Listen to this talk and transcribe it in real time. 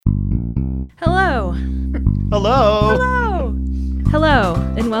Hello. Hello. Hello.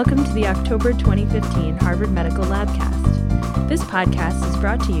 Hello, and welcome to the October 2015 Harvard Medical Labcast. This podcast is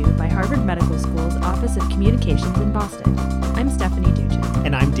brought to you by Harvard Medical School's Office of Communications in Boston. I'm Stephanie Duchin.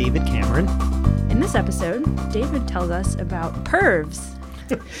 And I'm David Cameron. In this episode, David tells us about PERVs.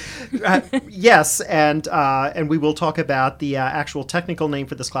 Yes, and we will talk about the actual technical name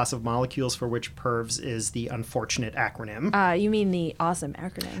for this class of molecules, for which PERVs is the unfortunate acronym. You mean the awesome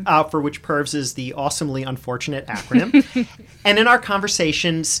acronym. For which PERVs is the awesomely unfortunate acronym. And in our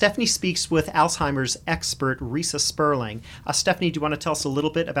conversation, Stephanie speaks with Alzheimer's expert Risa Sperling. Stephanie, do you want to tell us a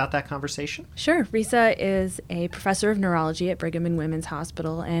little bit about that conversation? Sure. Risa is a professor of neurology at Brigham and Women's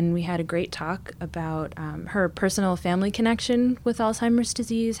Hospital, and we had a great talk about her personal family connection with Alzheimer's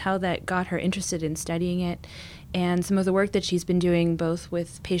disease, how that got her interested in studying it, and some of the work that she's been doing both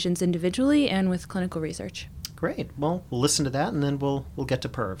with patients individually and with clinical research. Great. Well, we'll listen to that, and then we'll get to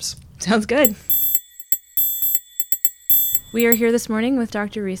PERVs. Sounds good. We are here this morning with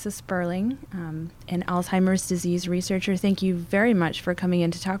Dr. Risa Sperling, an Alzheimer's disease researcher. Thank you very much for coming in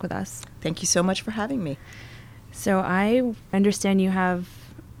to talk with us. Thank you so much for having me. So I understand you have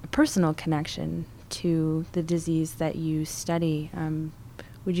a personal connection to the disease that you study.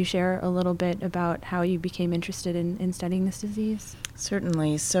 Would you share a little bit about how you became interested in studying this disease?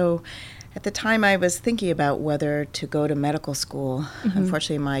 Certainly. So at the time I was thinking about whether to go to medical school. Mm-hmm.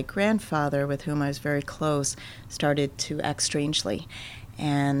 Unfortunately, my grandfather, with whom I was very close, started to act strangely.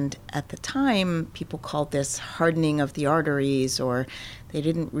 And at the time, people called this hardening of the arteries, or they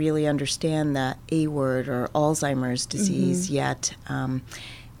didn't really understand the A word or Alzheimer's disease yet.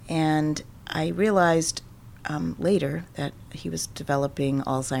 And I realized later that he was developing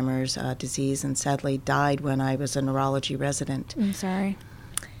Alzheimer's disease and sadly died when I was a neurology resident. I'm sorry.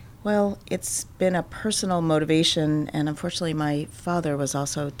 Well, it's been a personal motivation, and unfortunately my father was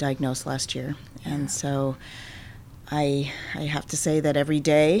also diagnosed last year. And so I have to say that every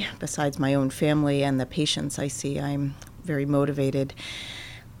day, besides my own family and the patients I see, I'm very motivated.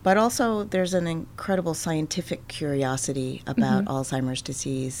 But also there's an incredible scientific curiosity about Alzheimer's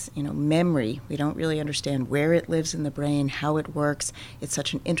disease. You know, memory, we don't really understand where it lives in the brain, how it works. It's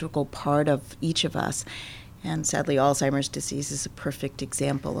such an integral part of each of us. And sadly, Alzheimer's disease is a perfect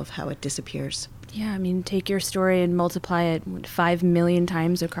example of how it disappears. Yeah, I mean, take your story and multiply it 5 million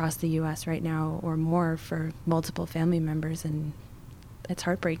times across the U.S. right now or more for multiple family members, and it's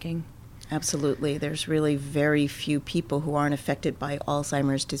heartbreaking. Absolutely. There's really very few people who aren't affected by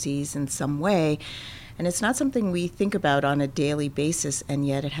Alzheimer's disease in some way. And it's not something we think about on a daily basis, and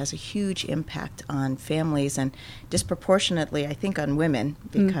yet it has a huge impact on families and disproportionately, I think, on women,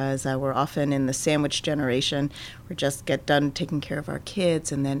 because we're often in the sandwich generation. We just get done taking care of our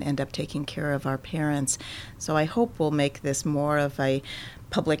kids and then end up taking care of our parents. So I hope we'll make this more of a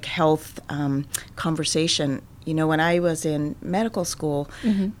public health conversation. You know, when I was in medical school,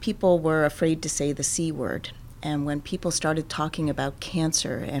 people were afraid to say the C word. And when people started talking about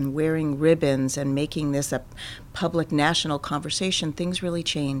cancer and wearing ribbons and making this a public national conversation, things really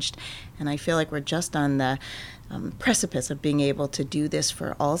changed. And I feel like we're just on the precipice of being able to do this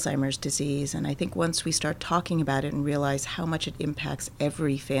for Alzheimer's disease. And I think once we start talking about it and realize how much it impacts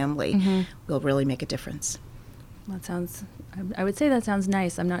every family, we'll really make a difference. That sounds, I would say that sounds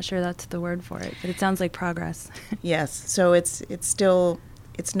nice. I'm not sure that's the word for it, but it sounds like progress. Yes, so it's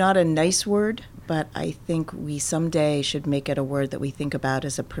not a nice word, but I think we someday should make it a word that we think about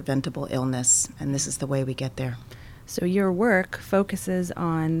as a preventable illness, and this is the way we get there. So your work focuses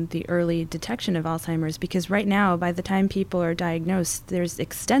on the early detection of Alzheimer's, because right now, by the time people are diagnosed, there's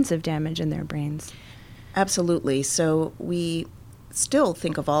extensive damage in their brains. Absolutely. So we still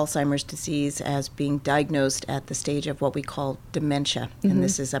think of Alzheimer's disease as being diagnosed at the stage of what we call dementia, and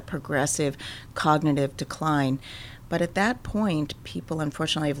this is a progressive cognitive decline. But at that point, people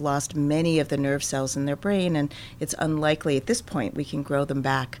unfortunately have lost many of the nerve cells in their brain, and it's unlikely at this point we can grow them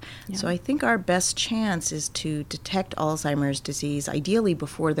back. Yeah. So I think our best chance is to detect Alzheimer's disease, ideally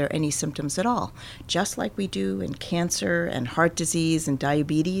before there are any symptoms at all. Just like we do in cancer and heart disease and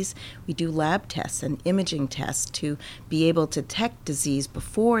diabetes, we do lab tests and imaging tests to be able to detect disease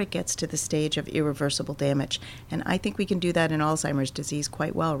before it gets to the stage of irreversible damage. And I think we can do that in Alzheimer's disease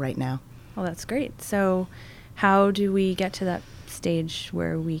quite well right now. Well, that's great. So how do we get to that stage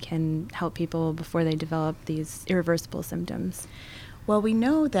where we can help people before they develop these irreversible symptoms? Well, we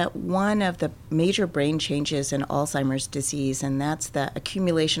know that one of the major brain changes in Alzheimer's disease, and that's the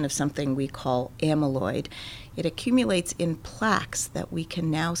accumulation of something we call amyloid. It accumulates in plaques that we can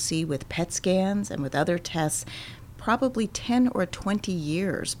now see with PET scans and with other tests probably 10 or 20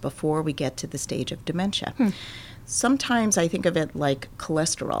 years before we get to the stage of dementia. Sometimes I think of it like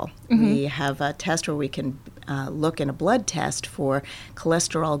cholesterol. We have a test where we can look in a blood test for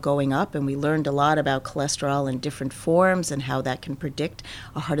cholesterol going up, and we learned a lot about cholesterol in different forms and how that can predict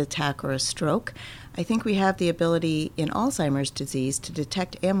a heart attack or a stroke. I think we have the ability in Alzheimer's disease to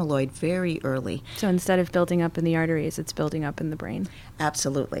detect amyloid very early. So instead of building up in the arteries, it's building up in the brain.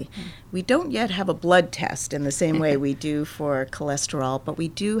 Absolutely. We don't yet have a blood test in the same way we do for cholesterol, but we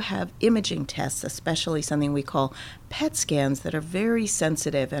do have imaging tests, especially something we call PET scans that are very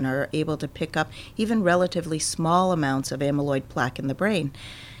sensitive and are able to pick up even relatively small amounts of amyloid plaque in the brain.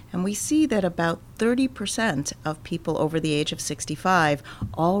 And we see that about 30% of people over the age of 65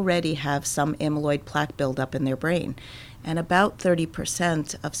 already have some amyloid plaque buildup in their brain. And about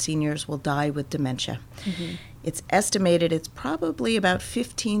 30% of seniors will die with dementia. It's estimated it's probably about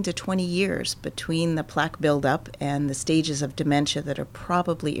 15 to 20 years between the plaque buildup and the stages of dementia that are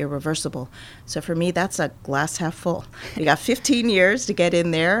probably irreversible. So for me, that's a glass half full. We got 15 years to get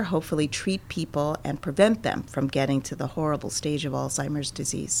in there, hopefully treat people and prevent them from getting to the horrible stage of Alzheimer's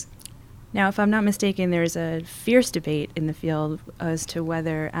disease. Now, if I'm not mistaken, there's a fierce debate in the field as to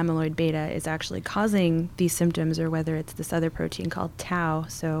whether amyloid beta is actually causing these symptoms or whether it's this other protein called tau.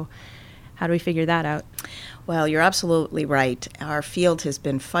 So how do we figure that out? Well, you're absolutely right. Our field has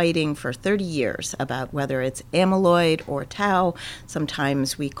been fighting for 30 years about whether it's amyloid or tau.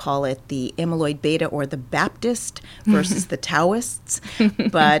 Sometimes we call it the amyloid beta or the Baptist versus the Taoists.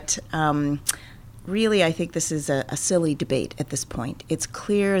 But really, I think this is a silly debate at this point. It's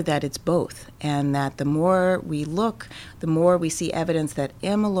clear that it's both, and that the more we look, the more we see evidence that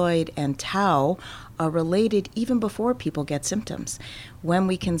amyloid and tau are related even before people get symptoms. When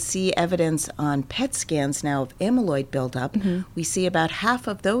we can see evidence on PET scans now of amyloid buildup, we see about half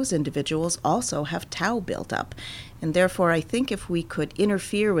of those individuals also have tau buildup. And therefore, I think if we could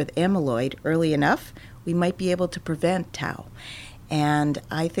interfere with amyloid early enough, we might be able to prevent tau. And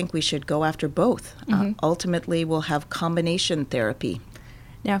I think we should go after both. Ultimately, we'll have combination therapy.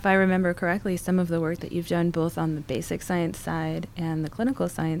 Now, if I remember correctly, some of the work that you've done both on the basic science side and the clinical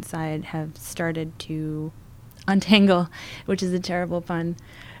science side have started to untangle, which is a terrible pun,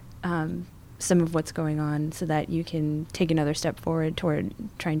 some of what's going on so that you can take another step forward toward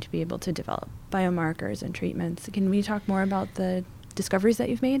trying to be able to develop biomarkers and treatments. Can we talk more about the discoveries that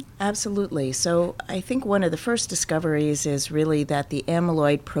you've made? Absolutely. So I think one of the first discoveries is really that the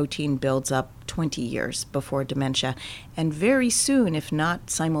amyloid protein builds up 20 years before dementia. And very soon, if not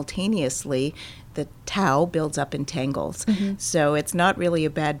simultaneously, the tau builds up in tangles. So it's not really a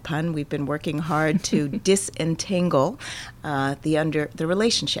bad pun. We've been working hard to disentangle the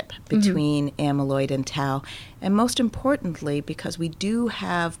relationship between amyloid and tau. And most importantly, because we do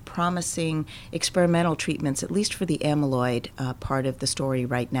have promising experimental treatments, at least for the amyloid part of the story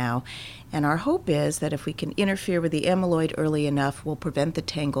right now. And our hope is that if we can interfere with the amyloid early enough, we'll prevent the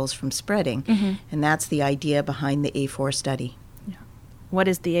tangles from spreading. And that's the idea behind the A4 study. What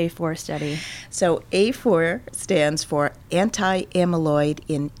is the A4 study? So A4 stands for anti-amyloid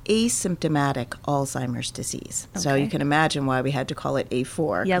in asymptomatic Alzheimer's disease. Okay. So you can imagine why we had to call it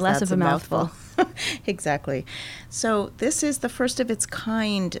A4. Yeah, less of a mouthful. Exactly. So this is the first of its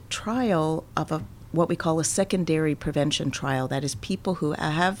kind trial of what we call a secondary prevention trial. That is, people who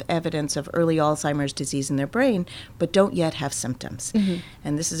have evidence of early Alzheimer's disease in their brain but don't yet have symptoms.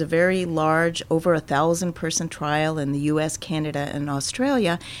 And this is a very large, over 1,000-person trial in the U.S., Canada, and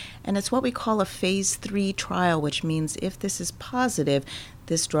Australia. And it's what we call a phase 3 trial, which means if this is positive,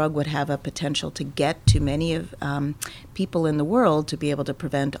 this drug would have a potential to get to many of people in the world to be able to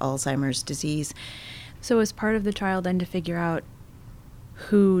prevent Alzheimer's disease. So is part of the trial then to figure out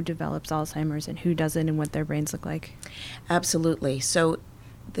who develops Alzheimer's and who doesn't and what their brains look like? Absolutely. So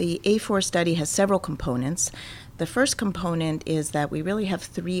the A4 study has several components. The first component is that we really have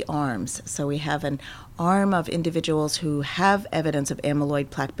 3 arms. So we have an arm of individuals who have evidence of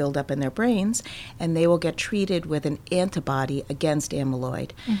amyloid plaque buildup in their brains, and they will get treated with an antibody against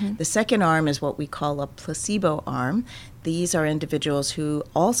amyloid. The second arm is what we call a placebo arm. These are individuals who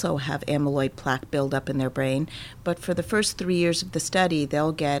also have amyloid plaque buildup in their brain, but for the first 3 years of the study,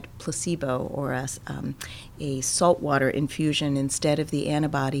 they'll get placebo or a saltwater infusion instead of the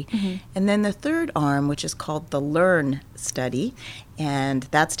antibody. And then the third arm, which is called the LEARN study, and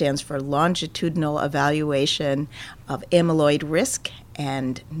that stands for Longitudinal Evaluation of Amyloid Risk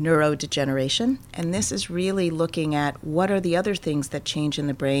and Neurodegeneration. And this is really looking at what are the other things that change in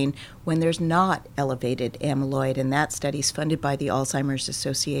the brain when there's not elevated amyloid, and that study is funded by the Alzheimer's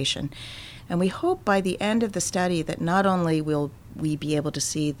Association. And we hope by the end of the study that not only will we be able to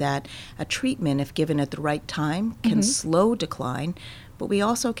see that a treatment, if given at the right time, can slow decline, but we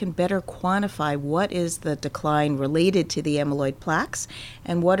also can better quantify what is the decline related to the amyloid plaques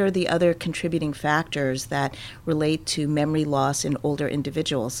and what are the other contributing factors that relate to memory loss in older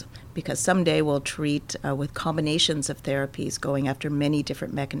individuals. Because someday we'll treat with combinations of therapies going after many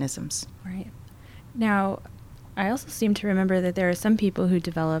different mechanisms. Right. Now, I also seem to remember that there are some people who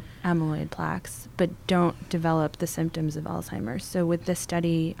develop amyloid plaques but don't develop the symptoms of Alzheimer's. So would this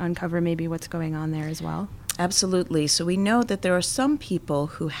study uncover maybe what's going on there as well? Absolutely. So we know that there are some people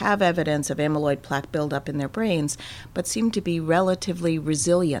who have evidence of amyloid plaque buildup in their brains but seem to be relatively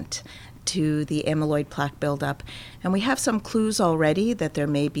resilient to the amyloid plaque buildup. And we have some clues already that there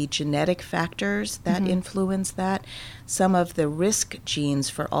may be genetic factors that influence that. Some of the risk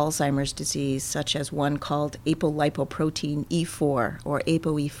genes for Alzheimer's disease, such as one called apolipoprotein E4 or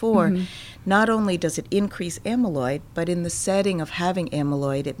ApoE4, not only does it increase amyloid, but in the setting of having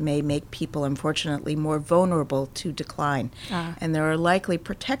amyloid, it may make people, unfortunately, more vulnerable to decline. And there are likely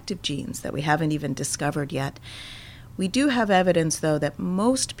protective genes that we haven't even discovered yet. We do have evidence, though, that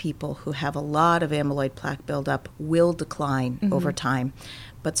most people who have a lot of amyloid plaque buildup will decline over time,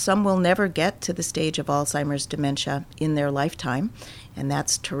 but some will never get to the stage of Alzheimer's dementia in their lifetime, and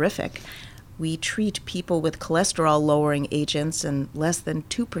that's terrific. We treat people with cholesterol-lowering agents, and less than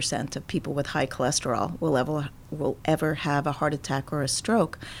 2% of people with high cholesterol will ever have a heart attack or a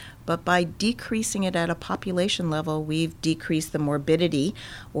stroke. But by decreasing it at a population level, we've decreased the morbidity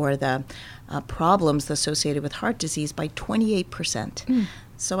or the problems associated with heart disease by 28%.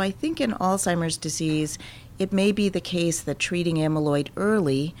 So I think in Alzheimer's disease, it may be the case that treating amyloid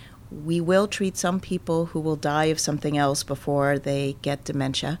early, we will treat some people who will die of something else before they get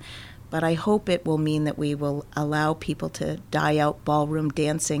dementia. But I hope it will mean that we will allow people to die out ballroom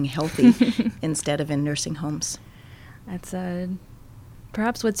dancing healthy instead of in nursing homes. That's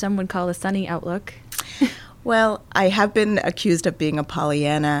perhaps what some would call a sunny outlook. Well, I have been accused of being a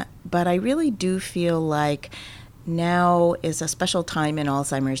Pollyanna, but I really do feel like now is a special time in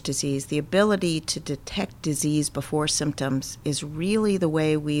Alzheimer's disease. The ability to detect disease before symptoms is really the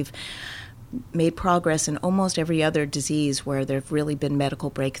way we've made progress in almost every other disease where there have really been medical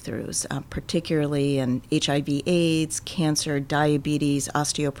breakthroughs, particularly in HIV/AIDS, cancer, diabetes,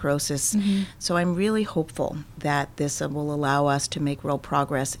 osteoporosis. So I'm really hopeful that this will allow us to make real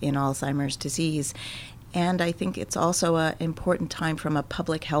progress in Alzheimer's disease. And I think it's also an important time from a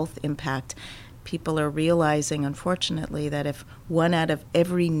public health impact. People are realizing, unfortunately, that if 1 out of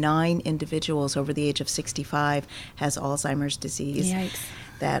every 9 individuals over the age of 65 has Alzheimer's disease, Yikes.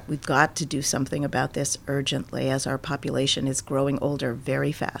 that we've got to do something about this urgently as our population is growing older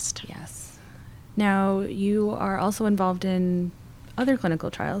very fast. Yes. Now, you are also involved in other clinical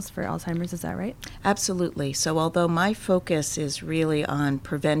trials for Alzheimer's, is that right? Absolutely. So although my focus is really on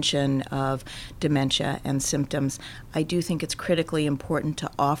prevention of dementia and symptoms, I do think it's critically important to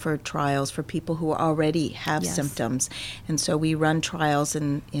offer trials for people who already have symptoms. And so we run trials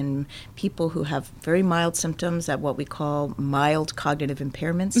in people who have very mild symptoms at what we call mild cognitive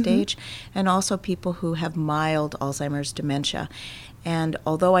impairment stage, and also people who have mild Alzheimer's dementia. And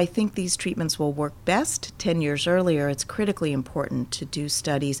although I think these treatments will work best 10 years earlier, it's critically important to do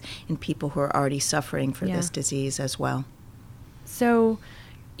studies in people who are already suffering for this disease as well. So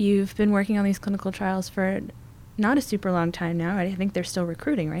you've been working on these clinical trials for not a super long time now. I think they're still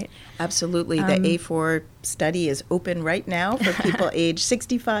recruiting, right? Absolutely. The A4 study is open right now for people age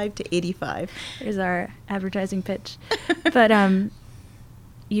 65 to 85. There's our advertising pitch. But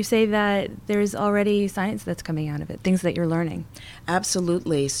you say that there's already science that's coming out of it, things that you're learning.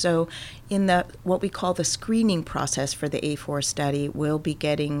 Absolutely. So in what we call the screening process for the A4 study, we'll be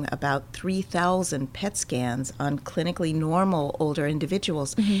getting about 3,000 PET scans on clinically normal older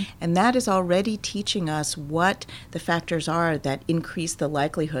individuals. And that is already teaching us what the factors are that increase the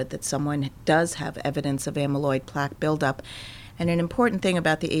likelihood that someone does have evidence of amyloid plaque buildup. And an important thing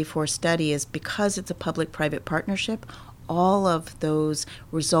about the A4 study is because it's a public-private partnership, all of those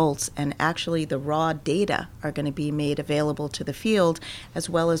results and actually the raw data are going to be made available to the field, as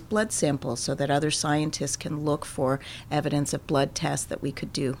well as blood samples so that other scientists can look for evidence of blood tests that we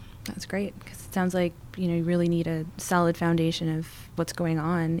could do. That's great, because it sounds like you really need a solid foundation of what's going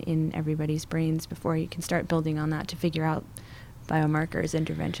on in everybody's brains before you can start building on that to figure out biomarkers,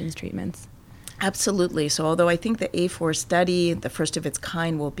 interventions, treatments. Absolutely. So although I think the A4 study, the first of its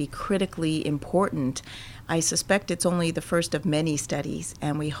kind, will be critically important, I suspect it's only the first of many studies,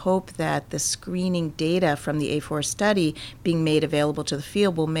 and we hope that the screening data from the A4 study being made available to the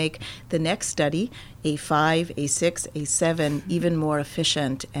field will make the next study, A5, A6, A7, even more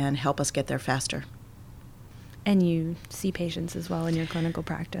efficient and help us get there faster. And you see patients as well in your clinical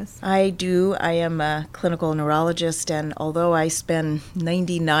practice? I do. I am a clinical neurologist, and although I spend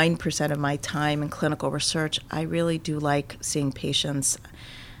 99% of my time in clinical research, I really do like seeing patients.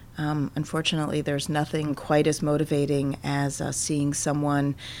 Unfortunately, there's nothing quite as motivating as seeing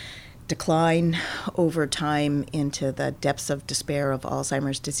someone decline over time into the depths of despair of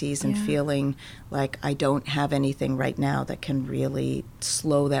Alzheimer's disease and feeling like I don't have anything right now that can really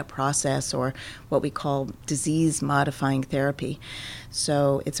slow that process, or what we call disease-modifying therapy.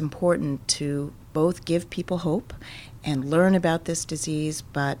 So it's important to both give people hope and learn about this disease,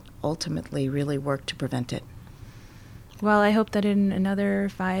 but ultimately really work to prevent it. Well, I hope that in another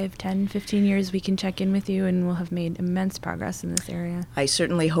 5, 10, 15 years we can check in with you and we'll have made immense progress in this area. I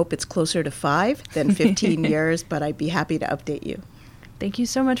certainly hope it's closer to 5 than 15 years, but I'd be happy to update you. Thank you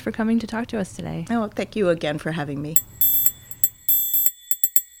so much for coming to talk to us today. Oh, thank you again for having me.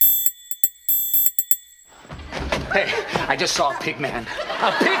 Hey, I just saw a pig man.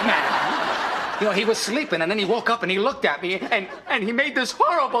 A pig man! You know, he was sleeping and then he woke up and he looked at me and he made this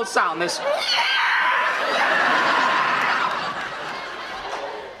horrible sound, this...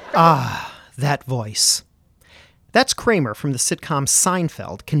 Ah, that voice. That's Kramer from the sitcom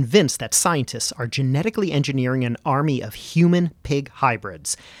Seinfeld, convinced that scientists are genetically engineering an army of human-pig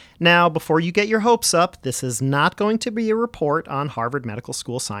hybrids. Now, before you get your hopes up, this is not going to be a report on Harvard Medical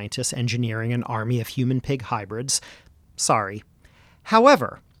School scientists engineering an army of human-pig hybrids. Sorry.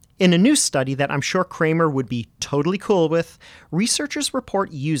 However, in a new study that I'm sure Kramer would be totally cool with, researchers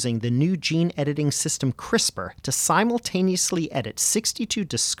report using the new gene editing system CRISPR to simultaneously edit 62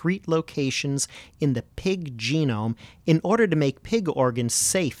 discrete locations in the pig genome in order to make pig organs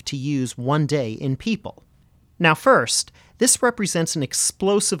safe to use one day in people. Now first, this represents an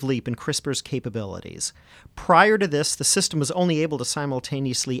explosive leap in CRISPR's capabilities. Prior to this, the system was only able to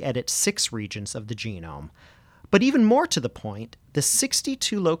simultaneously edit 6 regions of the genome. But even more to the point, the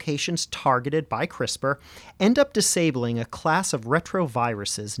 62 locations targeted by CRISPR end up disabling a class of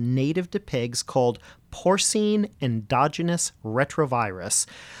retroviruses native to pigs called porcine endogenous retrovirus,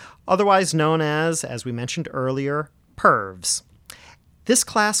 otherwise known as we mentioned earlier, PERVs. This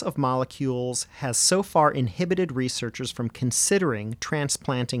class of molecules has so far inhibited researchers from considering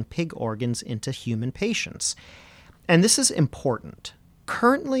transplanting pig organs into human patients. And this is important.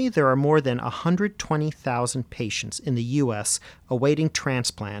 Currently, there are more than 120,000 patients in the U.S. awaiting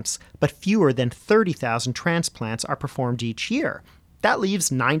transplants, but fewer than 30,000 transplants are performed each year. That leaves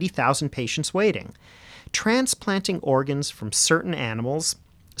 90,000 patients waiting. Transplanting organs from certain animals,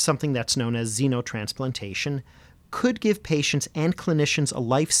 something that's known as xenotransplantation, could give patients and clinicians a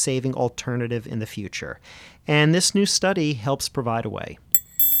life-saving alternative in the future. And this new study helps provide a way.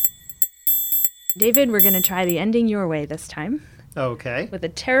 David, we're going to try the ending your way this time. Okay. With a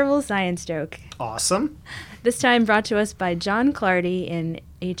terrible science joke. Awesome. This time brought to us by John Clardy in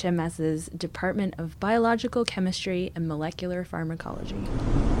HMS's Department of Biological Chemistry and Molecular Pharmacology.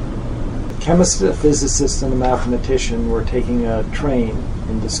 A chemist, a physicist, and a mathematician were taking a train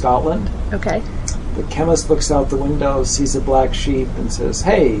into Scotland. Okay. The chemist looks out the window, sees a black sheep, and says,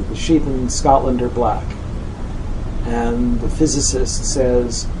 "Hey, the sheep in Scotland are black." And the physicist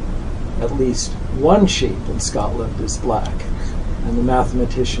says, "At least one sheep in Scotland is black." And the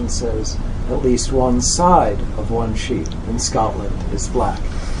mathematician says, "At least one side of one sheep in Scotland is black."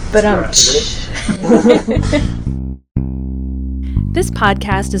 But This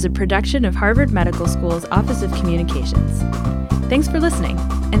podcast is a production of Harvard Medical School's Office of Communications. Thanks for listening,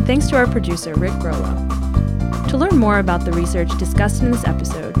 and thanks to our producer, Rick Grollo. To learn more about the research discussed in this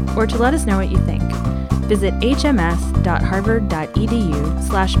episode, or to let us know what you think, visit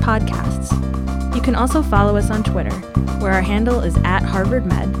hms.harvard.edu/podcasts. You can also follow us on Twitter, where our handle is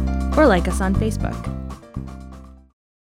 @HarvardMed, or like us on Facebook.